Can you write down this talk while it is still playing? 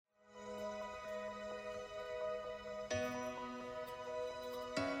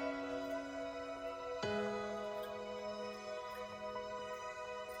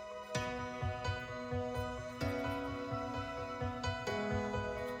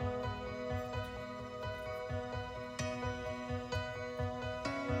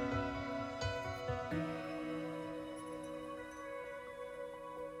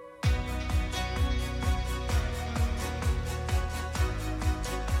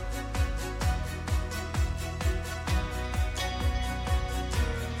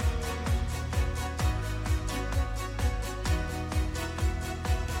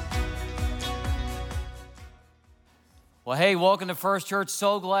Well, hey, welcome to First Church.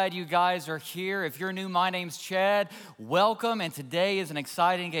 So glad you guys are here. If you're new, my name's Chad. Welcome, and today is an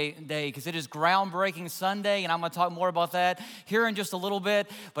exciting day because it is groundbreaking Sunday, and I'm going to talk more about that here in just a little bit.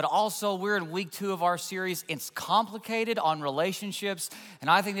 But also, we're in week 2 of our series. It's complicated on relationships, and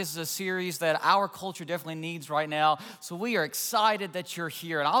I think this is a series that our culture definitely needs right now. So we are excited that you're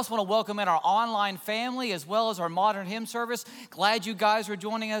here. And I also want to welcome in our online family as well as our modern hymn service. Glad you guys are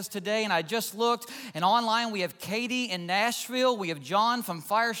joining us today. And I just looked, and online we have Katie in Nashville. We have John from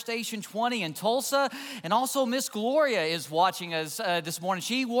Fire Station 20 in Tulsa. And also Miss Gloria is watching us this morning.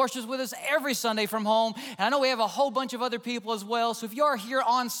 She worships with us every Sunday from home. And I know we have a whole bunch of other people as well. So if you are here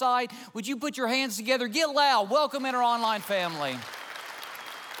on site, would you put your hands together? Get loud. Welcome in our online family.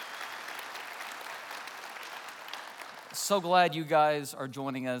 So glad you guys are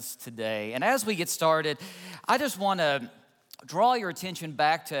joining us today. And as we get started, I just want to draw your attention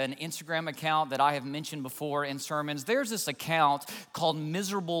back to an Instagram account that I have mentioned before in sermons. There's this account called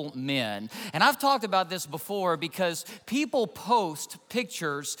Miserable Men. And I've talked about this before because people post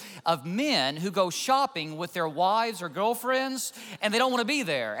pictures of men who go shopping with their wives or girlfriends, and they don't want to be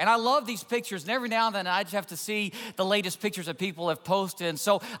there. And I love these pictures, and every now and then I just have to see the latest pictures that people have posted. And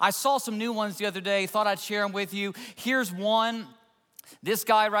so I saw some new ones the other day, thought I'd share them with you. Here's one. This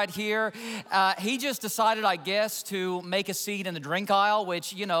guy right here, he just decided, I guess, to make a seat in the drink aisle,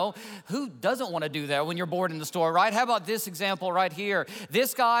 which, you know, who doesn't want to do that when you're bored in the store, right? How about this example right here?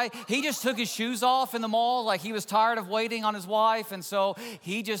 This guy, he just took his shoes off in the mall like he was tired of waiting on his wife, and so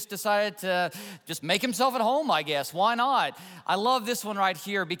he just decided to just make himself at home, I guess. Why not? I love this one right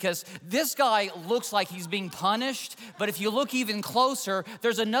here because this guy looks like he's being punished, but if you look even closer,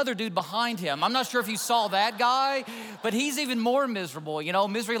 there's another dude behind him. I'm not sure if you saw that guy, but he's even more miserable. You know,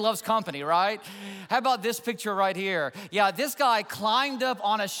 misery loves company, right? How about this picture right here? Yeah, this guy climbed up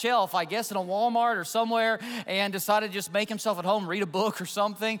on a shelf, I guess in a Walmart or somewhere, and decided to just make himself at home, read a book or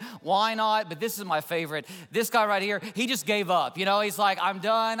something. Why not? But this is my favorite. This guy right here, he just gave up. You know, he's like, I'm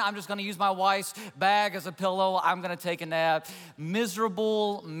done. I'm just going to use my wife's bag as a pillow. I'm going to take a nap.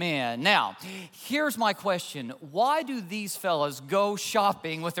 Miserable men. Now, here's my question. Why do these fellas go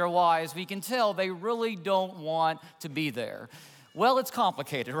shopping with their wives? We can tell they really don't want to be there. Well, it's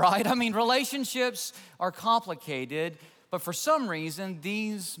complicated, right? I mean, relationships are complicated, but for some reason,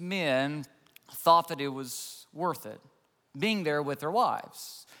 these men thought that it was worth it, being there with their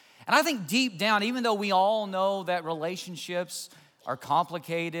wives. And I think deep down, even though we all know that relationships are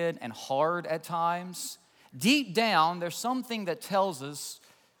complicated and hard at times, deep down, there's something that tells us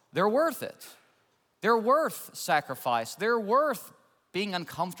they're worth it. They're worth sacrifice. They're worth being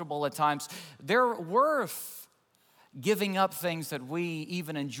uncomfortable at times. They're worth giving up things that we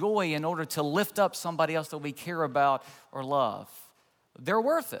even enjoy in order to lift up somebody else that we care about or love. They're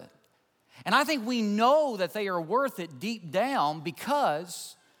worth it. And I think we know that they are worth it deep down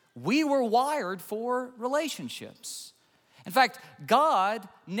because we were wired for relationships. In fact, God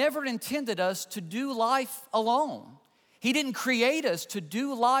never intended us to do life alone. He didn't create us to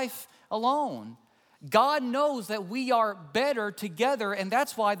do life alone. God knows that we are better together, and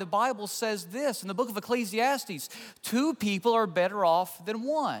that's why the Bible says this in the book of Ecclesiastes, 2 people are better off than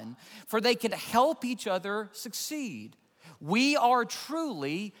one, for they can help each other succeed. We are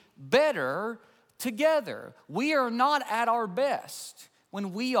truly better together. We are not at our best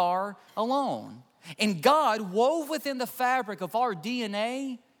when we are alone. And God wove within the fabric of our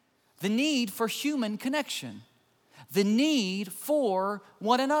DNA the need for human connection, the need for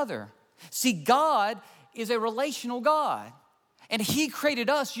one another. See, God is a relational God, and He created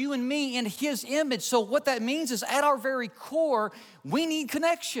us, you and me, in His image. So what that means is at our very core, we need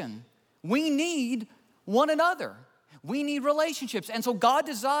connection. We need one another. We need relationships. And so God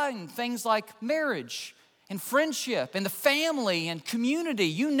designed things like marriage and friendship and the family and community,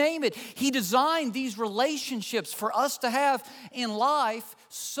 you name it. He designed these relationships for us to have in life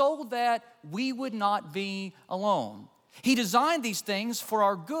so that we would not be alone. He designed these things for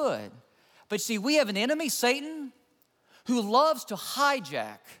our good. But see, we have an enemy, Satan, who loves to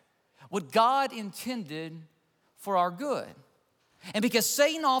hijack what God intended for our good. And because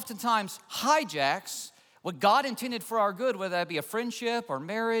Satan oftentimes hijacks what God intended for our good, whether that be a friendship or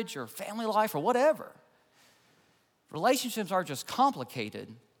marriage or family life or whatever, relationships are just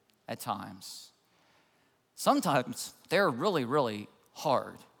complicated at times. Sometimes they're really, really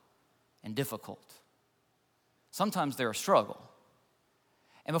hard and difficult. Sometimes they're a struggle.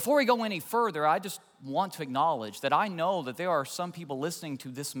 And before we go any further, I just want to acknowledge that I know that there are some people listening to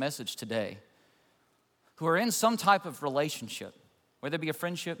this message today who are in some type of relationship, whether it be a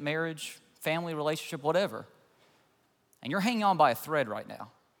friendship, marriage, family relationship, whatever, and you're hanging on by a thread right now.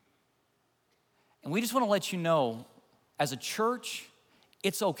 And we just want to let you know, as a church,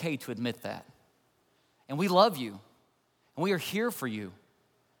 it's okay to admit that. And we love you, and we are here for you.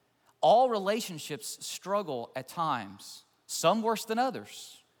 All relationships struggle at times, some worse than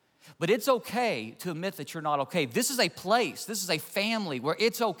others. But it's okay to admit that you're not okay. This is a place, this is a family where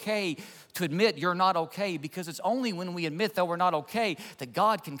it's okay to admit you're not okay, because it's only when we admit that we're not okay that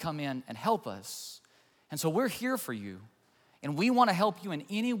God can come in and help us. And so we're here for you, and we want to help you in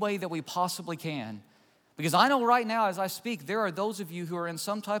any way that we possibly can. Because I know right now as I speak, there are those of you who are in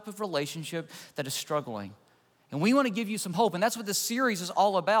some type of relationship that is struggling. And we want to give you some hope, and that's what this series is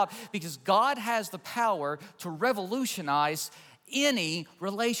all about, because God has the power to revolutionize any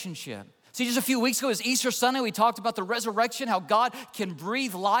relationship. See, just a few weeks ago, it was Easter Sunday, we talked about the resurrection, how God can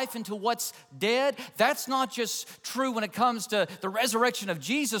breathe life into what's dead. That's not just true when it comes to the resurrection of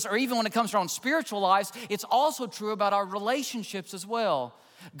Jesus, or even when it comes to our own spiritual lives. It's also true about our relationships as well.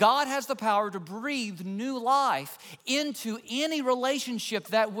 God has the power to breathe new life into any relationship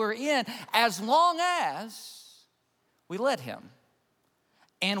that we're in, as long as we let Him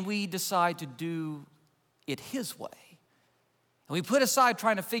and we decide to do it His way. And we put aside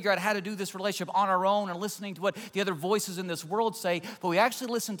trying to figure out how to do this relationship on our own and listening to what the other voices in this world say, but we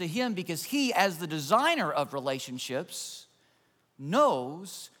actually listen to Him because He, as the designer of relationships,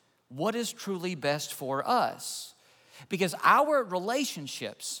 knows what is truly best for us. Because our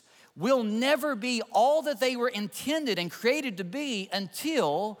relationships will never be all that they were intended and created to be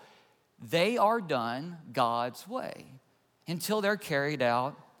until they are done God's way, until they're carried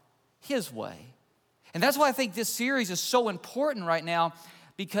out His way. And that's why I think this series is so important right now,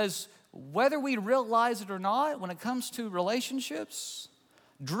 because whether we realize it or not, when it comes to relationships,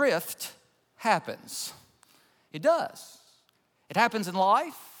 drift happens. It does. It happens in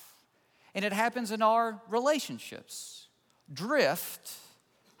life, and it happens in our relationships. Drift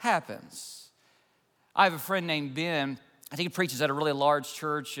happens. I have a friend named Ben. I think he preaches at a really large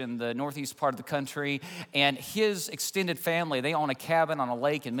church in the northeast part of the country, and his extended family, they own a cabin on a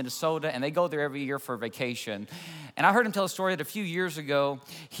lake in Minnesota, and they go there every year for a vacation. And I heard him tell a story that a few years ago,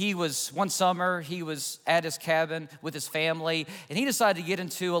 one summer, he was at his cabin with his family, and he decided to get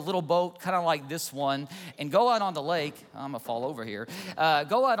into a little boat, kind of like this one, and go out on the lake. I'm gonna fall over here.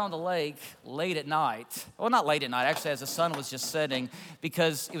 Go out on the lake late at night. Well, not late at night, actually, as the sun was just setting,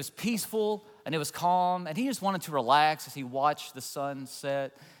 because it was peaceful, and it was calm, and he just wanted to relax as he watched the sun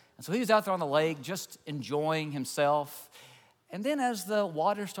set. And so he was out there on the lake just enjoying himself. And then as the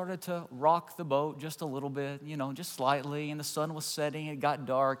water started to rock the boat just a little bit, just slightly, and the sun was setting, it got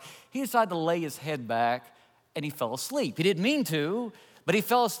dark, he decided to lay his head back, and he fell asleep. He didn't mean to, but he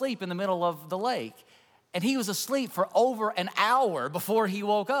fell asleep in the middle of the lake. And he was asleep for over an hour before he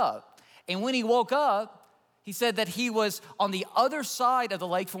woke up. And when he woke up, he said that he was on the other side of the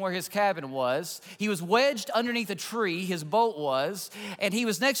lake from where his cabin was. He was wedged underneath a tree, his boat was, and he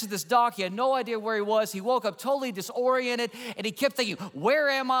was next to this dock. He had no idea where he was. He woke up totally disoriented, and he kept thinking, where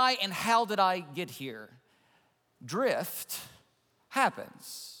am I and how did I get here? Drift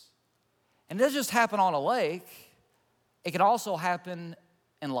happens. And it doesn't just happen on a lake. It can also happen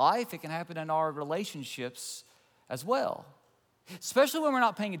in life. It can happen in our relationships as well, especially when we're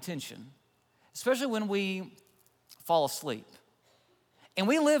not paying attention. Especially when we fall asleep. And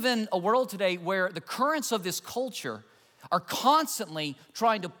we live in a world today where the currents of this culture are constantly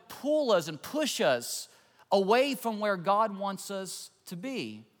trying to pull us and push us away from where God wants us to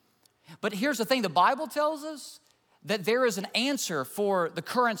be. But here's the thing, the Bible tells us that there is an answer for the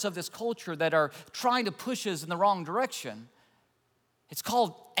currents of this culture that are trying to push us in the wrong direction. It's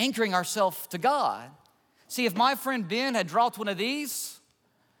called anchoring ourselves to God. See, if my friend Ben had dropped one of these,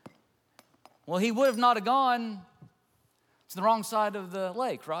 well, he would have not gone to the wrong side of the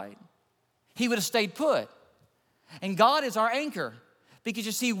lake, right? He would have stayed put. And God is our anchor, because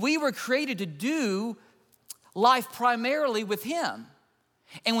you see, we were created to do life primarily with Him.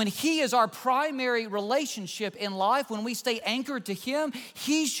 And when He is our primary relationship in life, when we stay anchored to Him,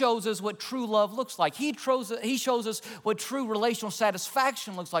 He shows us what true love looks like. He shows us what true relational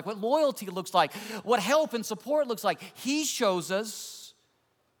satisfaction looks like, what loyalty looks like, what help and support looks like. He shows us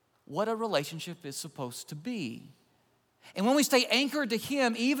what a relationship is supposed to be. And when we stay anchored to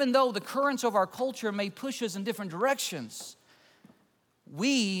Him, even though the currents of our culture may push us in different directions,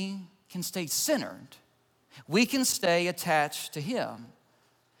 we can stay centered. We can stay attached to Him.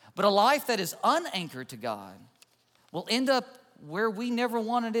 But a life that is unanchored to God will end up where we never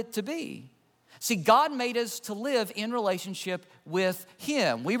wanted it to be. See, God made us to live in relationship with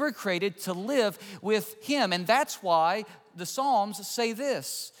Him. We were created to live with Him. And that's why the Psalms say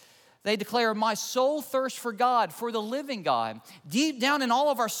this, They declare, my soul thirsts for God, for the living God. Deep down in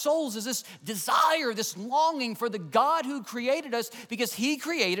all of our souls is this desire, this longing for the God who created us, because he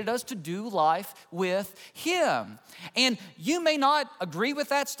created us to do life with him. And you may not agree with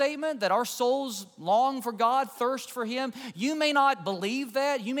that statement, that our souls long for God, thirst for him. You may not believe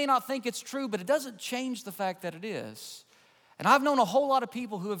that. You may not think it's true, but it doesn't change the fact that it is. And I've known a whole lot of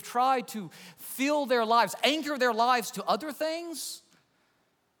people who have tried to fill their lives, anchor their lives to other things.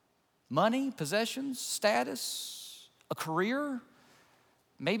 Money, possessions, status, a career,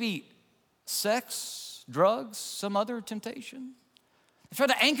 maybe sex, drugs, some other temptation. They try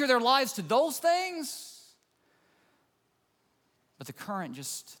to anchor their lives to those things, but the current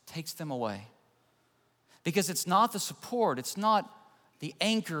just takes them away. Because it's not the support, it's not the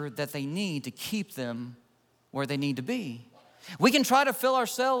anchor that they need to keep them where they need to be. We can try to fill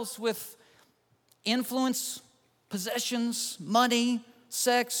ourselves with influence, possessions, money,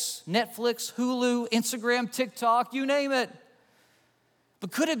 sex, Netflix, Hulu, Instagram, TikTok, you name it.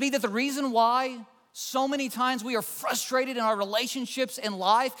 But could it be that the reason why so many times we are frustrated in our relationships in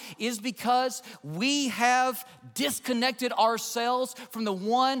life is because we have disconnected ourselves from the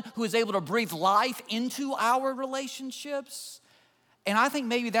one who is able to breathe life into our relationships? And I think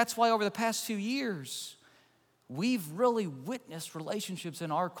maybe that's why over the past few years, we've really witnessed relationships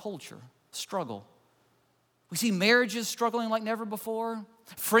in our culture struggle. We see marriages struggling like never before.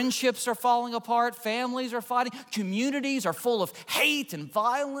 Friendships are falling apart. Families are fighting. Communities are full of hate and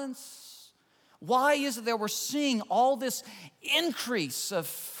violence. Why is it that we're seeing all this increase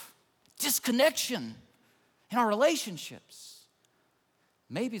of disconnection in our relationships?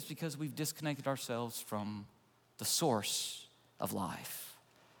 Maybe it's because we've disconnected ourselves from the source of life.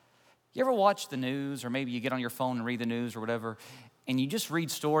 You ever watch the news, or maybe you get on your phone and read the news or whatever, and you just read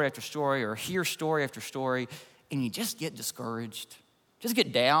story after story or hear story after story, and you just get discouraged, just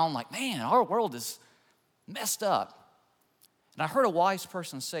get down, like, man, our world is messed up. And I heard a wise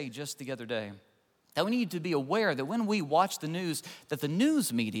person say just the other day that we need to be aware that when we watch the news, that the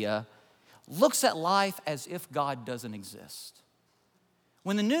news media looks at life as if God doesn't exist.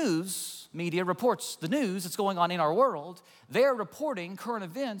 When the news media reports the news that's going on in our world, they're reporting current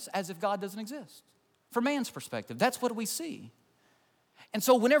events as if God doesn't exist. From man's perspective, that's what we see. And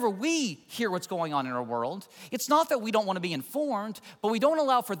so whenever we hear what's going on in our world, it's not that we don't want to be informed, but we don't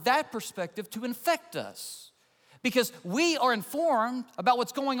allow for that perspective to infect us. Because we are informed about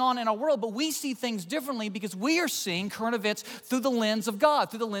what's going on in our world, but we see things differently because we are seeing current events through the lens of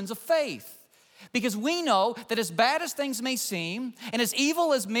God, through the lens of faith. Because we know that as bad as things may seem, and as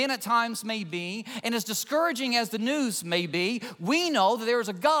evil as men at times may be, and as discouraging as the news may be, we know that there is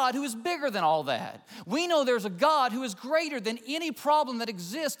a God who is bigger than all that. We know there's a God who is greater than any problem that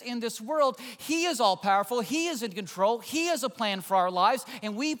exists in this world. He is all-powerful. He is in control. He has a plan for our lives,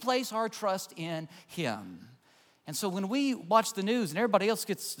 and we place our trust in him. And so when we watch the news and everybody else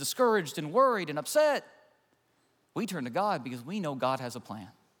gets discouraged and worried and upset, we turn to God because we know God has a plan.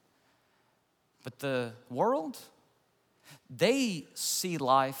 But the world, they see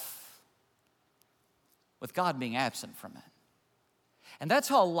life with God being absent from it. And that's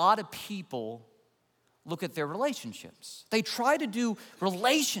how a lot of people look at their relationships. They try to do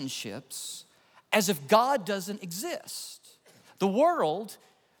relationships as if God doesn't exist. The world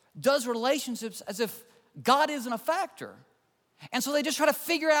does relationships as if God isn't a factor. And so they just try to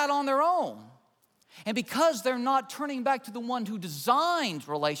figure it out on their own. And because they're not turning back to the one who designed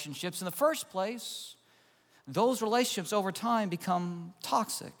relationships in the first place, those relationships over time become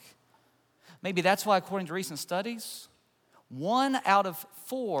toxic. Maybe that's why, according to recent studies, 1 out of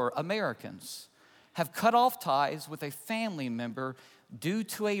 4 Americans have cut off ties with a family member due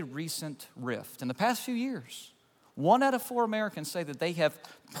to a recent rift. In the past few years, 1 out of 4 Americans say that they have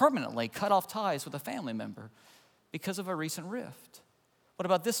permanently cut off ties with a family member because of a recent rift. What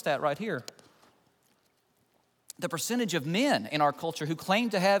about this stat right here? The percentage of men in our culture who claim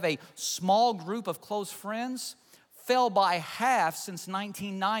to have a small group of close friends fell by half since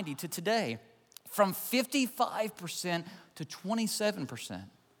 1990 to today, from 55% to 27%.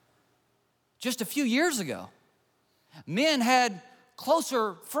 Just a few years ago, men had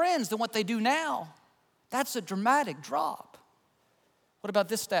closer friends than what they do now. That's a dramatic drop. What about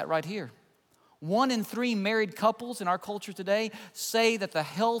this stat right here? 1 in 3 married couples in our culture today say that the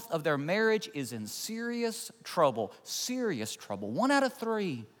health of their marriage is in serious trouble. Serious trouble. 1 out of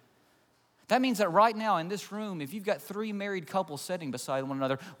 3. That means that right now in this room, if you've got 3 married couples sitting beside one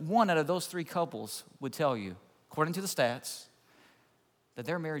another, 1 out of those 3 couples would tell you, according to the stats, that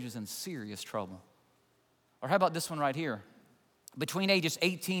their marriage is in serious trouble. Or how about this one right here? Between ages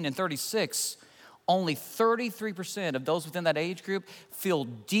 18 and 36, only 33% of those within that age group feel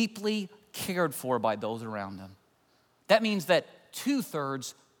deeply cared for by those around them. That means that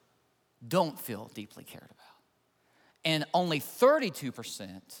 2/3 don't feel deeply cared about. And only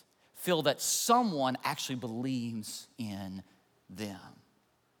 32% feel that someone actually believes in them.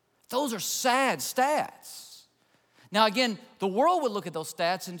 Those are sad stats. Now again, the world would look at those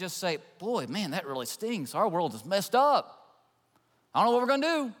stats and just say, boy, man, that really stings. Our world is messed up. I don't know what we're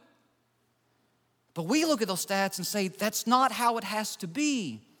gonna do. But we look at those stats and say, that's not how it has to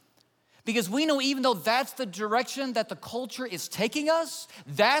be. Because we know even though that's the direction that the culture is taking us,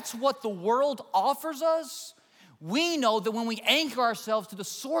 that's what the world offers us, we know that when we anchor ourselves to the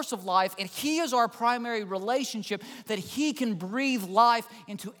source of life and He is our primary relationship, that He can breathe life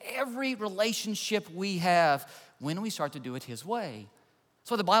into every relationship we have when we start to do it His way.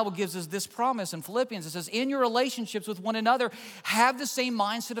 So the Bible gives us this promise in Philippians. It says, in your relationships with one another, have the same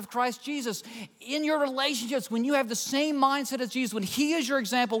mindset of Christ Jesus. In your relationships, when you have the same mindset as Jesus, when He is your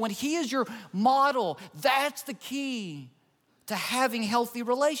example, when He is your model, that's the key to having healthy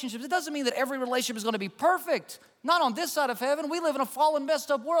relationships. It doesn't mean that every relationship is going to be perfect. Not on this side of heaven. We live in a fallen, messed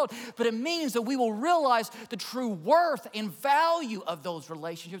up world. But it means that we will realize the true worth and value of those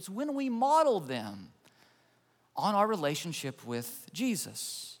relationships when we model them on our relationship with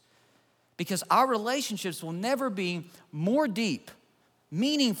Jesus. Because our relationships will never be more deep,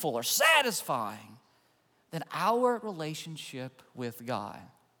 meaningful, or satisfying than our relationship with God.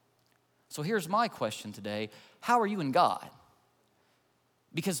 So here's my question today. How are you in God?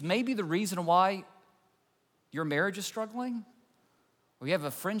 Because maybe the reason why your marriage is struggling, or you have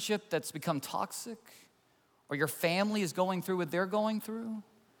a friendship that's become toxic, or your family is going through what they're going through,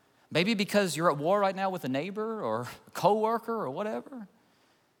 maybe because you're at war right now with a neighbor or a coworker or whatever.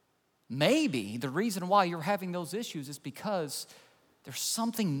 Maybe the reason why you're having those issues is because there's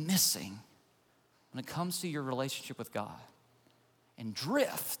something missing when it comes to your relationship with God. And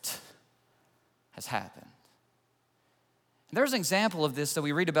drift has happened. And there's an example of this that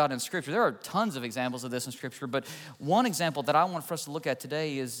we read about in Scripture. There are tons of examples of this in Scripture, but one example that I want for us to look at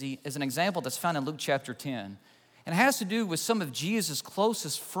today is an example that's found in Luke chapter 10. And it has to do with some of Jesus'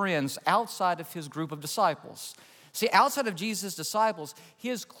 closest friends outside of his group of disciples. See, outside of Jesus' disciples,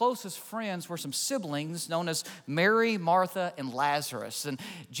 his closest friends were some siblings known as Mary, Martha, and Lazarus. And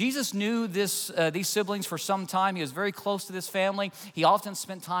Jesus knew these siblings for some time. He was very close to this family. He often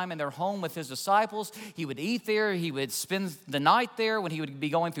spent time in their home with his disciples. He would eat there. He would spend the night there when he would be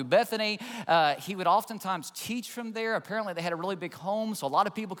going through Bethany. He would oftentimes teach from there. Apparently, they had a really big home, so a lot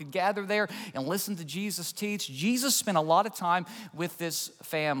of people could gather there and listen to Jesus teach. Jesus spent a lot of time with this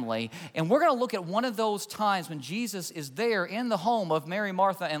family. And we're going to look at one of those times when Jesus is there in the home of Mary,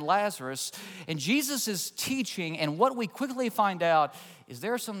 Martha, and Lazarus, and Jesus is teaching, and what we quickly find out is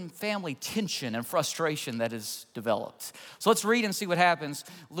there's some family tension and frustration that is developed. So let's read and see what happens.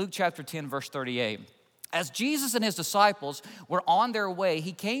 Luke chapter 10, verse 38. As Jesus and his disciples were on their way,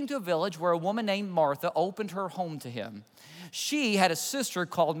 he came to a village where a woman named Martha opened her home to him. She had a sister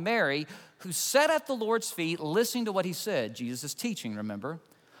called Mary who sat at the Lord's feet listening to what he said. Jesus is teaching, remember?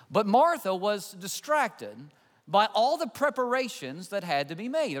 But Martha was distracted by all the preparations that had to be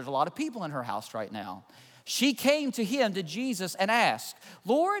made. There's a lot of people in her house right now. She came to Jesus, and asked,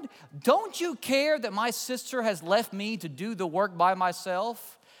 Lord, don't you care that my sister has left me to do the work by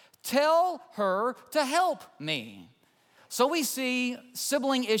myself? Tell her to help me. So we see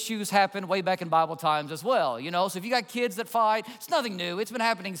sibling issues happen way back in Bible times as well. So if you got kids that fight, it's nothing new. It's been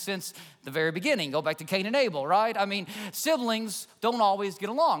happening since the very beginning. Go back to Cain and Abel, right? Siblings don't always get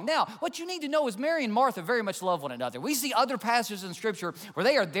along. Now, what you need to know is Mary and Martha very much love one another. We see other passages in Scripture where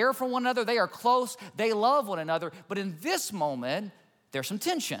they are there for one another. They are close. They love one another. But in this moment, there's some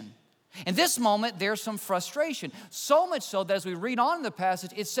tension. In this moment, there's some frustration. So much so that as we read on in the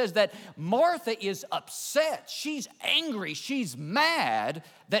passage, it says that Martha is upset. She's angry. She's mad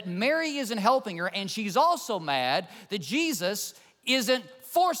that Mary isn't helping her. And she's also mad that Jesus isn't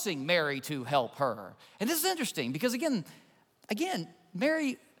forcing Mary to help her. And this is interesting because, again,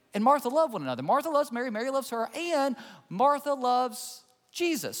 Mary and Martha love one another. Martha loves Mary. Mary loves her. And Martha loves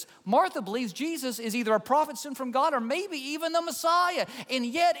Jesus. Martha believes Jesus is either a prophet sent from God or maybe even the Messiah. And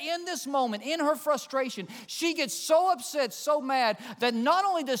yet in this moment, in her frustration, she gets so upset, so mad that not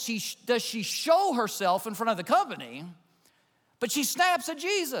only does she show herself in front of the company, but she snaps at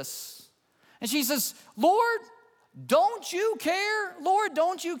Jesus. And she says, Lord, don't you care? Lord,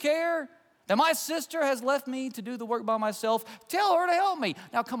 don't you care that my sister has left me to do the work by myself? Tell her to help me.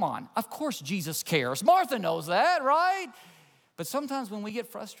 Now, come on. Of course Jesus cares. Martha knows that, right? But sometimes when we get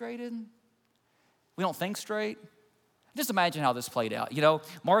frustrated, we don't think straight, Just imagine how this played out. You know,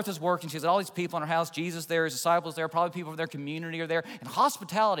 Martha's working. She's got all these people in her house. Jesus there, his disciples there, probably people from their community are there. And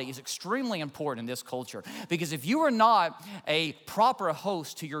hospitality is extremely important in this culture because if you are not a proper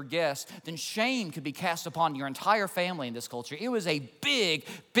host to your guests, then shame could be cast upon your entire family in this culture. It was a big,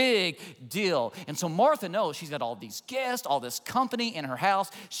 big deal. And so Martha knows she's got all these guests, all this company in her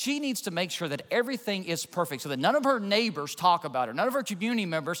house. She needs to make sure that everything is perfect so that none of her neighbors talk about her. None of her community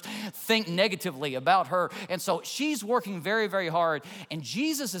members think negatively about her. And so she's working very, very hard, and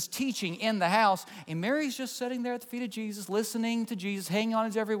Jesus is teaching in the house, and Mary's just sitting there at the feet of Jesus, listening to Jesus, hanging on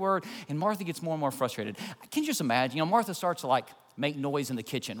his every word, and Martha gets more and more frustrated. Can you just imagine? You know, Martha starts to make noise in the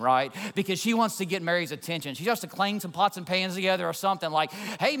kitchen, right? Because she wants to get Mary's attention. She starts to clang some pots and pans together or something like,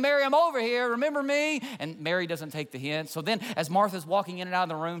 hey, Mary, I'm over here. Remember me? And Mary doesn't take the hint. So then as Martha's walking in and out of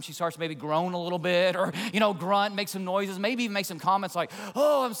the room, she starts to maybe groan a little bit or, grunt, make some noises, maybe even make some comments like,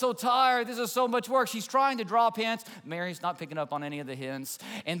 oh, I'm so tired. This is so much work. She's trying to drop hints. Mary's not picking up on any of the hints.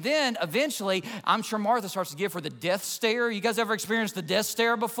 And then eventually, I'm sure Martha starts to give her the death stare. You guys ever experienced the death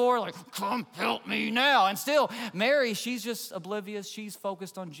stare before? Like, come help me now. And still, Mary, she's just oblivious. She's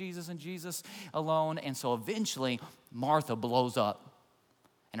focused on Jesus and Jesus alone. And so eventually, Martha blows up.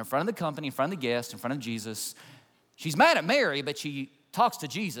 And in front of the company, in front of the guests, in front of Jesus, she's mad at Mary, but she talks to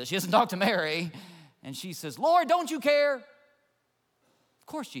Jesus. She doesn't talk to Mary. And she says, Lord, don't you care? Of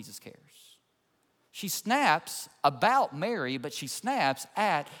course Jesus cares. She snaps about Mary, but she snaps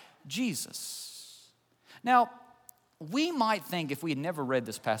at Jesus. Now, we might think if we had never read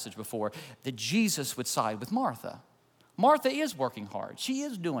this passage before that Jesus would side with Martha. Martha is working hard. She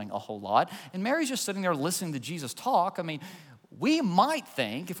is doing a whole lot. And Mary's just sitting there listening to Jesus talk. I mean, we might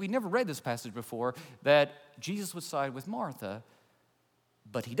think, if we'd never read this passage before, that Jesus would side with Martha,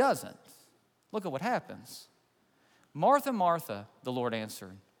 but he doesn't. Look at what happens. Martha, Martha, the Lord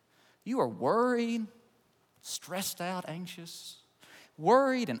answered, you are worried, stressed out, anxious,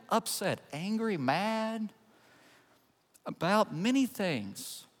 worried and upset, angry, mad about many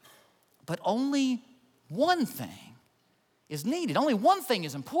things, but only one thing is needed. Only one thing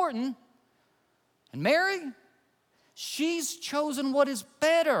is important. And Mary, she's chosen what is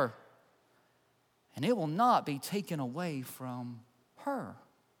better, and it will not be taken away from her.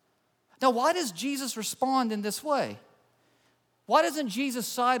 Now, why does Jesus respond in this way? Why doesn't Jesus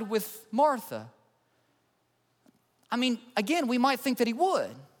side with Martha? I mean, again, we might think that he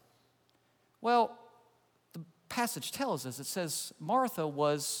would. Well, the passage tells us, it says Martha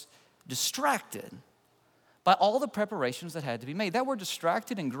was distracted by all the preparations that had to be made. That word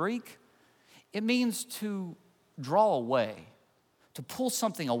distracted in Greek, it means to draw away, to pull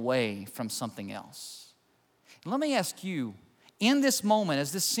something away from something else. And let me ask you, in this moment,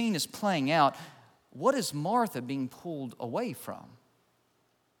 as this scene is playing out, what is Martha being pulled away from?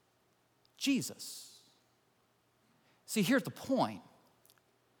 Jesus. See, here's the point.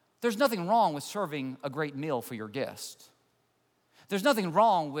 There's nothing wrong with serving a great meal for your guest. There's nothing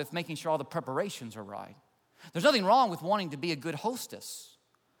wrong with making sure all the preparations are right. There's nothing wrong with wanting to be a good hostess.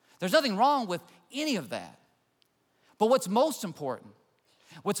 There's nothing wrong with any of that. But what's most important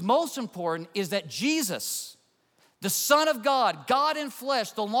is that Jesus, the Son of God, God in flesh,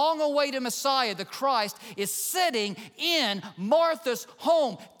 the long-awaited Messiah, the Christ, is sitting in Martha's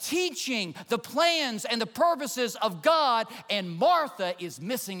home, teaching the plans and the purposes of God, and Martha is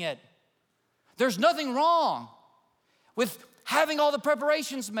missing it. There's nothing wrong with having all the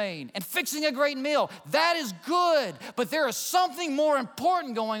preparations made and fixing a great meal. That is good, but there is something more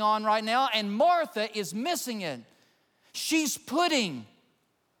important going on right now, and Martha is missing it. She's putting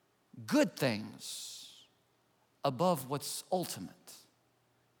good things above what's ultimate.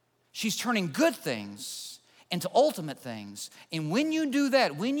 She's turning good things into ultimate things. And when you do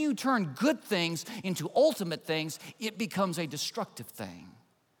that, when you turn good things into ultimate things, it becomes a destructive thing.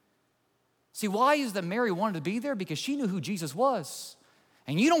 See, why is that Mary wanted to be there? Because she knew who Jesus was.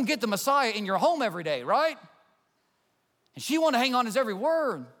 And you don't get the Messiah in your home every day, right? And she wanted to hang on his every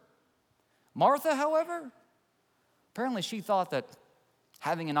word. Martha, however, apparently she thought that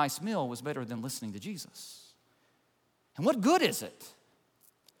having a nice meal was better than listening to Jesus. And what good is it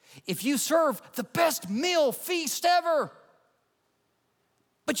if you serve the best meal feast ever,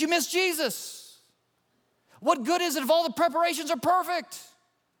 but you miss Jesus? What good is it if all the preparations are perfect,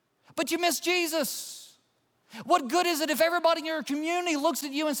 but you miss Jesus? What good is it if everybody in your community looks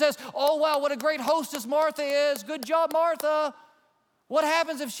at you and says, oh, wow, what a great hostess Martha is. Good job, Martha. What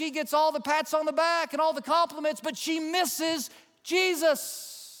happens if she gets all the pats on the back and all the compliments, but she misses Jesus?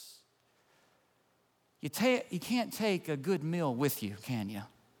 You can't take a good meal with you, can you?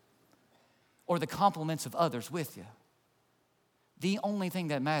 Or the compliments of others with you. The only thing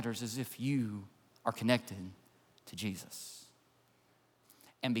that matters is if you are connected to Jesus.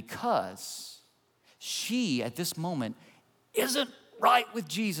 And because she, at this moment, isn't right with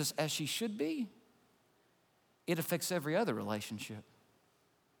Jesus as she should be, it affects every other relationship.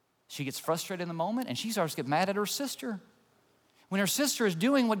 She gets frustrated in the moment, and she starts to get mad at her sister when her sister is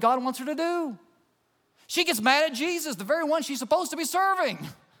doing what God wants her to do. She gets mad at Jesus, the very one she's supposed to be serving.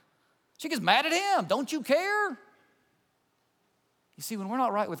 She gets mad at him. Don't you care? You see, when we're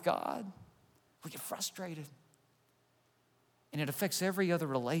not right with God, we get frustrated. And it affects every other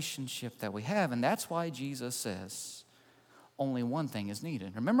relationship that we have. And that's why Jesus says only one thing is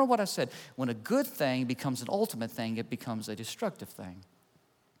needed. Remember what I said. When a good thing becomes an ultimate thing, it becomes a destructive thing.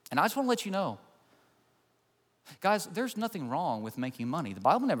 And I just want to let you know, guys, there's nothing wrong with making money. The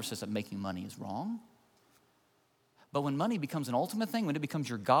Bible never says that making money is wrong. But when money becomes an ultimate thing, when it becomes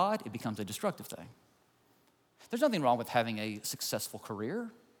your God, it becomes a destructive thing. There's nothing wrong with having a successful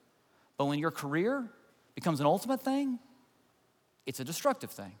career. But when your career becomes an ultimate thing, it's a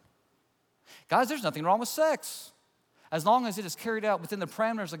destructive thing. Guys, there's nothing wrong with sex. As long as it is carried out within the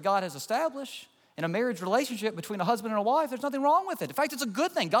parameters that God has established in a marriage relationship between a husband and a wife, there's nothing wrong with it. In fact, it's a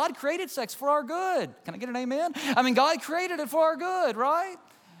good thing. God created sex for our good. Can I get an amen? I mean, God created it for our good, right?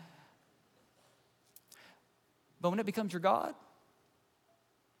 But when it becomes your God,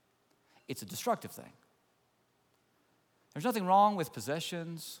 it's a destructive thing. There's nothing wrong with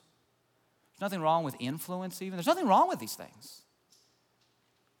possessions. There's nothing wrong with influence even. There's nothing wrong with these things,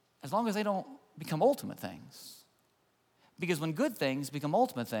 as long as they don't become ultimate things. Because when good things become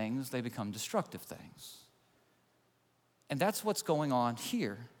ultimate things, they become destructive things. And that's what's going on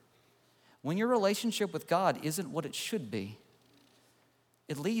here. When your relationship with God isn't what it should be,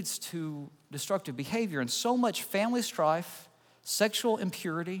 it leads to destructive behavior. And so much family strife, sexual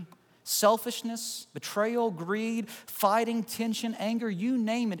impurity, selfishness, betrayal, greed, fighting, tension, anger, you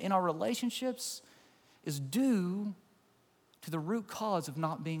name it, in our relationships is due to the root cause of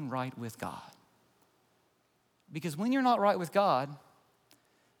not being right with God. Because when you're not right with God,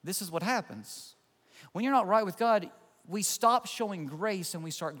 this is what happens. When you're not right with God, we stop showing grace and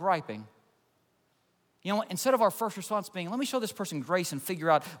we start griping. You know, instead of our first response being, let me show this person grace and figure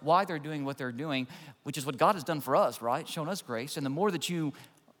out why they're doing what they're doing, which is what God has done for us, right? Showing us grace. And the more that you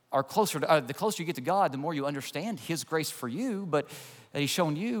are the closer you get to God, the more you understand his grace for you, but that he's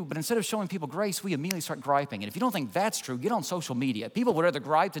shown you. But instead of showing people grace, we immediately start griping. And if you don't think that's true, get on social media. People would rather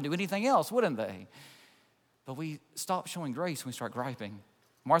gripe than do anything else, wouldn't they? But we stop showing grace and we start griping.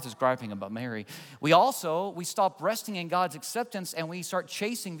 Martha's griping about Mary. We stop resting in God's acceptance and we start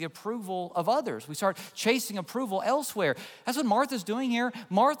chasing the approval of others. We start chasing approval elsewhere. That's what Martha's doing here.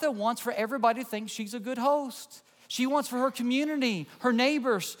 Martha wants for everybody to think she's a good host. She wants for her community, her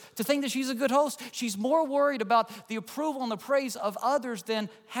neighbors, to think that she's a good host. She's more worried about the approval and the praise of others than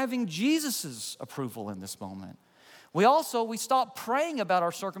having Jesus' approval in this moment. We stop praying about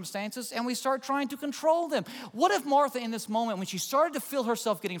our circumstances and we start trying to control them. What if Martha in this moment, when she started to feel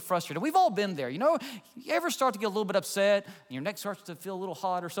herself getting frustrated, we've all been there, you know, you ever start to get a little bit upset and your neck starts to feel a little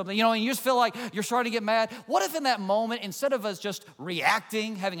hot or something, you know, and you just feel like you're starting to get mad. What if in that moment, instead of us just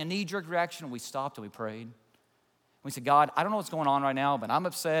reacting, having a knee-jerk reaction, we stopped and we prayed? We said, God, I don't know what's going on right now, but I'm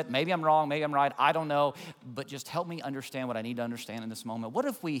upset. Maybe I'm wrong, maybe I'm right, I don't know. But just help me understand what I need to understand in this moment. What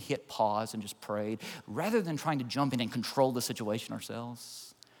if we hit pause and just prayed rather than trying to jump in and control the situation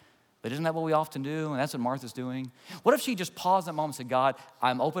ourselves? But isn't that what we often do? And that's what Martha's doing. What if she just paused that moment and said, God,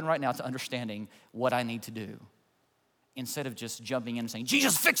 I'm open right now to understanding what I need to do, instead of just jumping in and saying,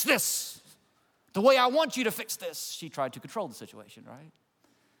 Jesus, fix this the way I want you to fix this. She tried to control the situation, right?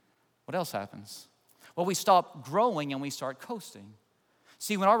 What else happens? Well, we stop growing and we start coasting.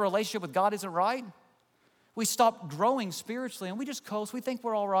 See, when our relationship with God isn't right, we stop growing spiritually and we just coast. We think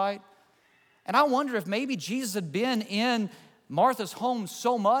we're all right. And I wonder if maybe Jesus had been in Martha's home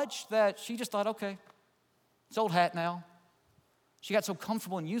so much that she just thought, okay, it's old hat now. She got so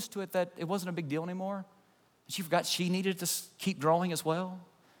comfortable and used to it that it wasn't a big deal anymore. She forgot she needed to keep growing as well.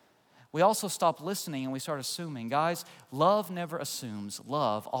 We also stop listening and we start assuming. Guys, love never assumes.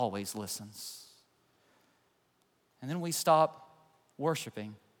 Love always listens. And then we stop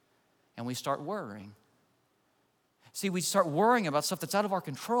worshiping and we start worrying. See, we start worrying about stuff that's out of our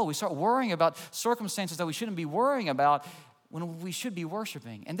control. We start worrying about circumstances that we shouldn't be worrying about when we should be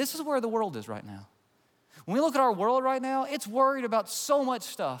worshiping. And this is where the world is right now. When we look at our world right now, it's worried about so much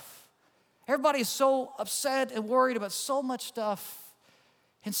stuff. Everybody is so upset and worried about so much stuff.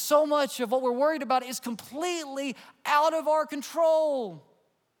 And so much of what we're worried about is completely out of our control.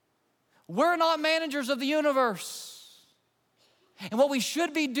 We're not managers of the universe. And what we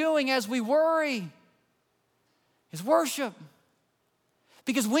should be doing as we worry is worship.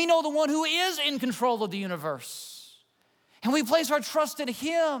 Because we know the one who is in control of the universe. And we place our trust in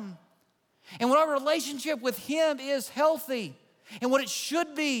Him. And when our relationship with Him is healthy and what it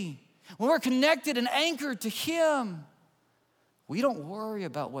should be, when we're connected and anchored to Him, we don't worry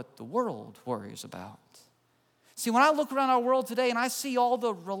about what the world worries about. See, when I look around our world today and I see all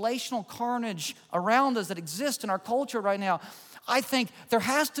the relational carnage around us that exists in our culture right now, I think there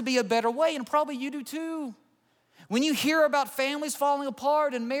has to be a better way, and probably you do too. When you hear about families falling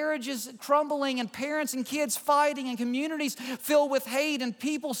apart and marriages crumbling and parents and kids fighting and communities filled with hate and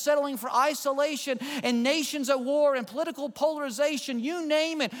people settling for isolation and nations at war and political polarization, you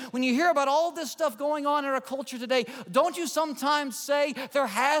name it. When you hear about all this stuff going on in our culture today, don't you sometimes say there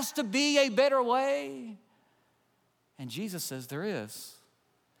has to be a better way? And Jesus says there is.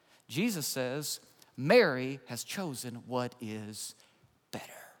 Jesus says Mary has chosen what is better.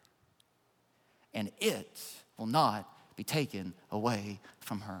 And it will not be taken away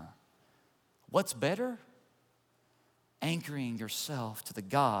from her. What's better? Anchoring yourself to the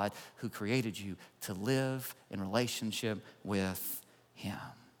God who created you to live in relationship with Him.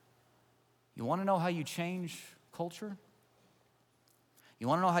 You want to know how you change culture? You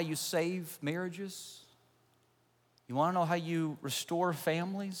want to know how you save marriages? You want to know how you restore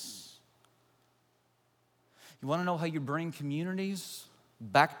families? You want to know how you bring communities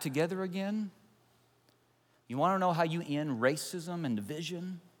back together again? You want to know how you end racism and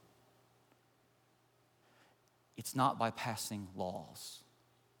division? It's not by passing laws,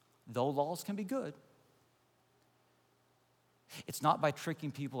 though laws can be good. It's not by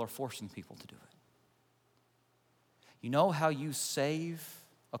tricking people or forcing people to do it. You know how you save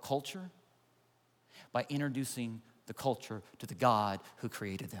a culture? By introducing the culture to the God who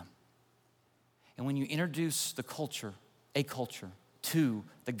created them. And when you introduce a culture to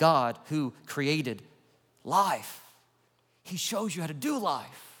the God who created life, He shows you how to do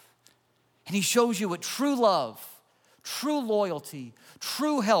life. And He shows you what true love, true loyalty,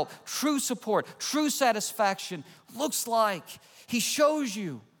 true help, true support, true satisfaction looks like. He shows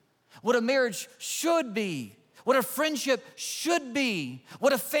you what a marriage should be, what a friendship should be,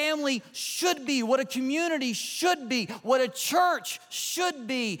 what a family should be, what a community should be, what a church should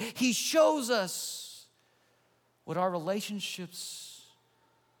be. He shows us what our relationships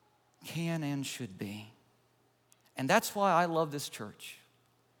can and should be. And that's why I love this church,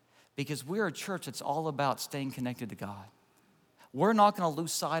 because we're a church that's all about staying connected to God. We're not going to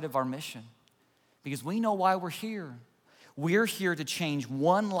lose sight of our mission because we know why we're here. We're here to change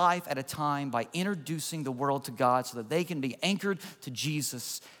one life at a time by introducing the world to God so that they can be anchored to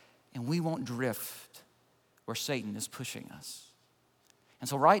Jesus and we won't drift where Satan is pushing us. And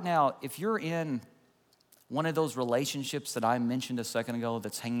so right now, if you're in one of those relationships that I mentioned a second ago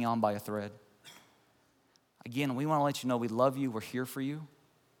that's hanging on by a thread, again, we want to let you know we love you, we're here for you,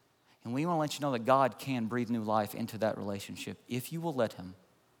 and we want to let you know that God can breathe new life into that relationship if you will let Him.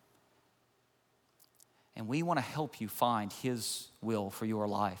 And we want to help you find His will for your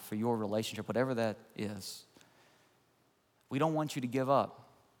life, for your relationship, whatever that is. We don't want you to give up.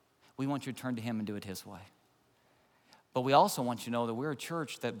 We want you to turn to Him and do it His way. But we also want you to know that we're a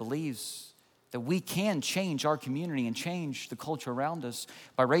church that believes that we can change our community and change the culture around us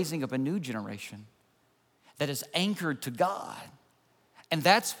by raising up a new generation that is anchored to God. And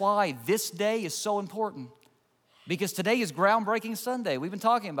that's why this day is so important, because today is Groundbreaking Sunday. We've been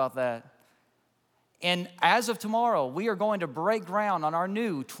talking about that. And as of tomorrow, we are going to break ground on our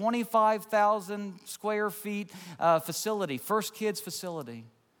new 25,000 square feet facility, First Kids facility.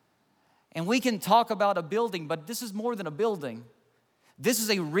 And we can talk about a building, but this is more than a building. This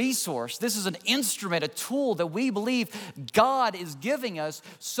is a resource. This is an instrument, a tool that we believe God is giving us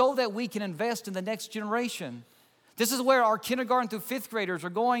so that we can invest in the next generation. This is where our kindergarten through fifth graders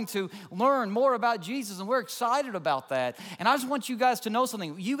are going to learn more about Jesus, and we're excited about that. And I just want you guys to know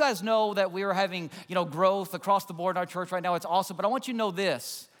something. You guys know that we are having, growth across the board in our church right now. It's awesome, but I want you to know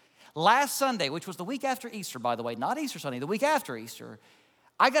this. Last Sunday, which was the week after Easter, by the way, not Easter Sunday, the week after Easter,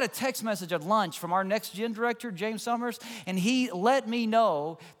 I got a text message at lunch from our Next Gen director, James Summers, and he let me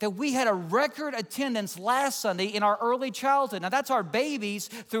know that we had a record attendance last Sunday in our early childhood. Now, that's our babies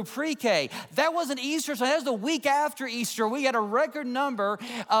through pre-K. That wasn't Easter Sunday. That was the week after Easter. We had a record number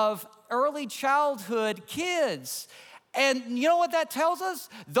of early childhood kids. And you know what that tells us?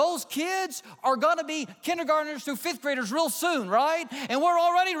 Those kids are going to be kindergartners through fifth graders real soon, right? And we're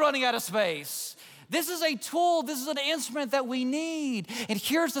already running out of space. This is a tool, this is an instrument that we need. And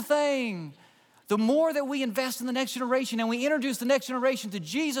here's the thing. The more that we invest in the next generation and we introduce the next generation to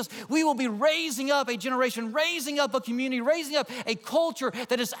Jesus, we will be raising up a generation, raising up a community, raising up a culture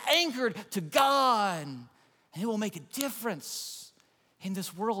that is anchored to God. And it will make a difference in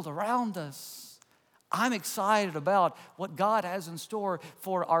this world around us. I'm excited about what God has in store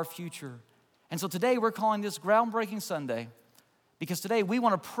for our future. And so today we're calling this Groundbreaking Sunday, because today we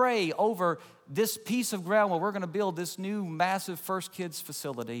want to pray over this piece of ground where we're going to build this new massive First Kids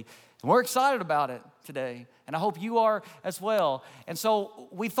facility. And we're excited about it today, and I hope you are as well. And so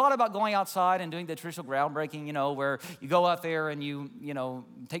we thought about going outside and doing the traditional groundbreaking, where you go out there and you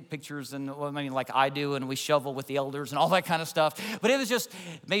take pictures and, like I do, and we shovel with the elders and all that kind of stuff. But it was just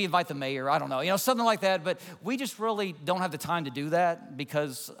maybe invite the mayor, I don't know, something like that. But we just really don't have the time to do that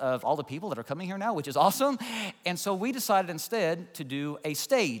because of all the people that are coming here now, which is awesome. And so we decided instead to do a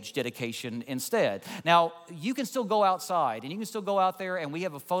stage dedication instead. Now, you can still go outside and you can still go out there, and we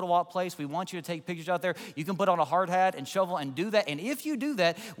have a photo op place. We want you to take pictures out there. You can put on a hard hat and shovel and do that. And if you do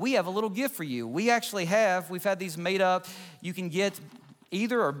that, we have a little gift for you. We've had these made up. You can get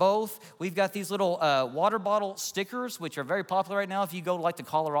either or both. We've got these little water bottle stickers, which are very popular right now. If you go to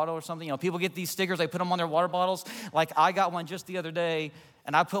Colorado or something, people get these stickers, they put them on their water bottles. Like I got one just the other day,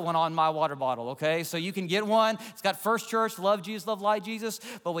 and I put one on my water bottle, okay? So you can get one. It's got First Church, Love Jesus, Love Light Jesus.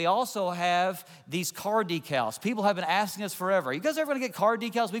 But we also have these car decals. People have been asking us forever, you guys ever going to get car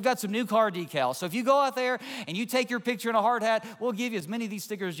decals? We've got some new car decals. So if you go out there and you take your picture in a hard hat, we'll give you as many of these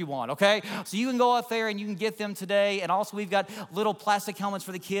stickers as you want, okay? So you can go out there and you can get them today. And also we've got little plastic helmets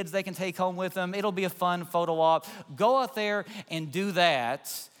for the kids they can take home with them. It'll be a fun photo op. Go out there and do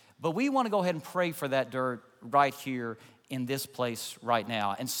that. But we want to go ahead and pray for that dirt right here in this place right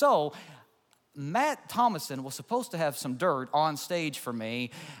now. And so Matt Thomason was supposed to have some dirt on stage for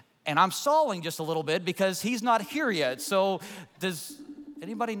me, and I'm stalling just a little bit because he's not here yet. So does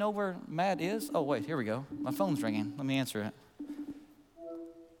anybody know where Matt is? Oh, wait, here we go. My phone's ringing. Let me answer it.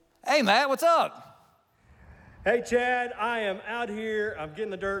 Hey, Matt, what's up? Hey, Chad, I am out here. I'm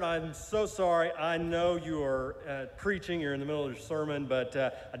getting the dirt. I'm so sorry. I know you are preaching. You're in the middle of your sermon, but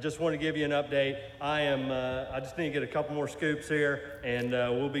I just want to give you an update. I just need to get a couple more scoops here, and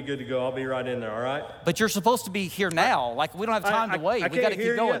we'll be good to go. I'll be right in there, all right? But you're supposed to be here now. We don't have time to wait. We got to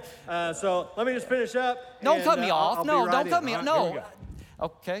keep going. So let me just finish up. Don't cut me off. No, don't cut me off. No.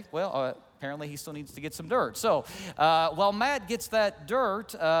 Okay, well, apparently he still needs to get some dirt. So while Matt gets that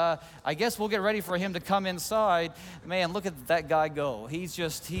dirt, I guess we'll get ready for him to come inside. Man, look at that guy go.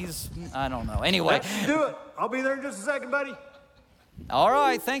 I don't know. Anyway. Let's do it. I'll be there in just a second, buddy. All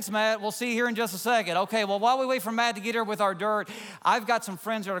right, thanks, Matt. We'll see you here in just a second. Okay, well, while we wait for Matt to get here with our dirt, I've got some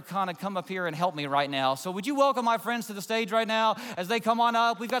friends that are kind of come up here and help me right now. So would you welcome my friends to the stage right now as they come on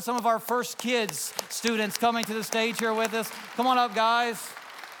up? We've got some of our First Kids students coming to the stage here with us. Come on up, guys.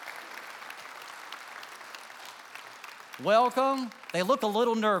 Welcome. They look a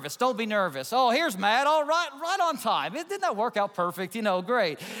little nervous. Don't be nervous. Oh, here's Matt. All right, right on time. Didn't that work out perfect?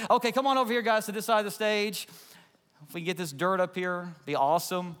 Great. Okay, come on over here, guys, to this side of the stage. If we can get this dirt up here, be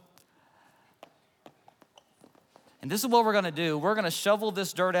awesome. And this is what we're going to do. We're going to shovel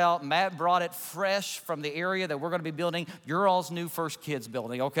this dirt out. Matt brought it fresh from the area that we're going to be building your all's new First Kids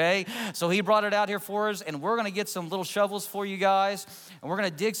building, okay? So he brought it out here for us, and we're going to get some little shovels for you guys, and we're going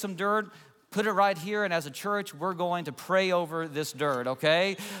to dig some dirt, put it right here, and as a church, we're going to pray over this dirt,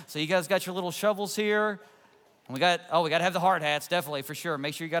 okay? So you guys got your little shovels here. And we got to have the hard hats, definitely, for sure.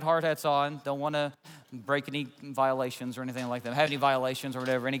 Make sure you got hard hats on. Don't want to break any violations or anything like that. Have any violations or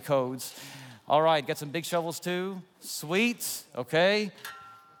whatever, any codes. All right, got some big shovels too. Sweet, okay.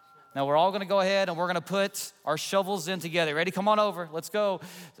 Now we're all going to go ahead and we're going to put our shovels in together. Ready? Come on over. Let's go.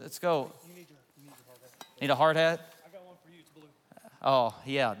 Let's go. Need a hard hat? Oh,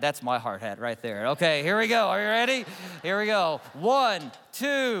 yeah, that's my hard hat right there. Okay, here we go. Are you ready? Here we go. 1,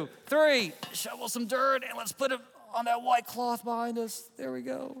 2, 3. Shovel some dirt, and let's put it on that white cloth behind us. There we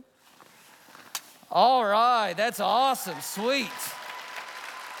go. All right, that's awesome. Sweet.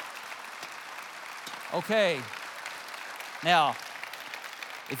 Okay. Now,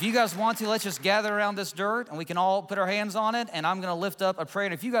 if you guys want to, let's just gather around this dirt, and we can all put our hands on it, and I'm going to lift up a prayer.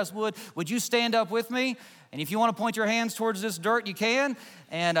 And if you guys would you stand up with me? And if you want to point your hands towards this dirt, you can.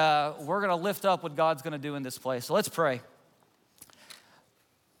 And we're going to lift up what God's going to do in this place. So let's pray.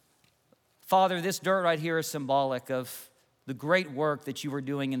 Father, this dirt right here is symbolic of the great work that you are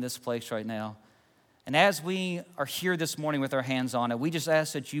doing in this place right now. And as we are here this morning with our hands on it, we just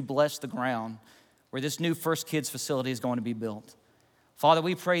ask that you bless the ground where this new First Kids facility is going to be built. Father,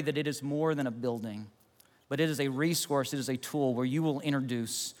 we pray that it is more than a building, but it is a resource, it is a tool where you will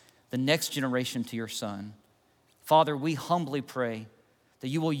introduce the next generation to your Son. Father, we humbly pray that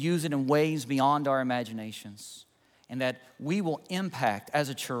you will use it in ways beyond our imaginations and that we will impact as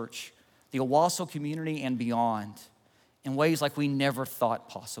a church the Owasso community and beyond in ways like we never thought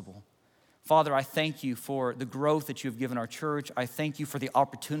possible. Father, I thank you for the growth that you have given our church. I thank you for the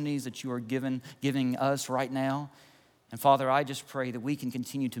opportunities that you are giving us right now. And Father, I just pray that we can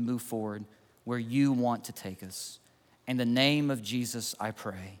continue to move forward where you want to take us. In the name of Jesus, I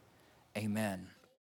pray. Amen.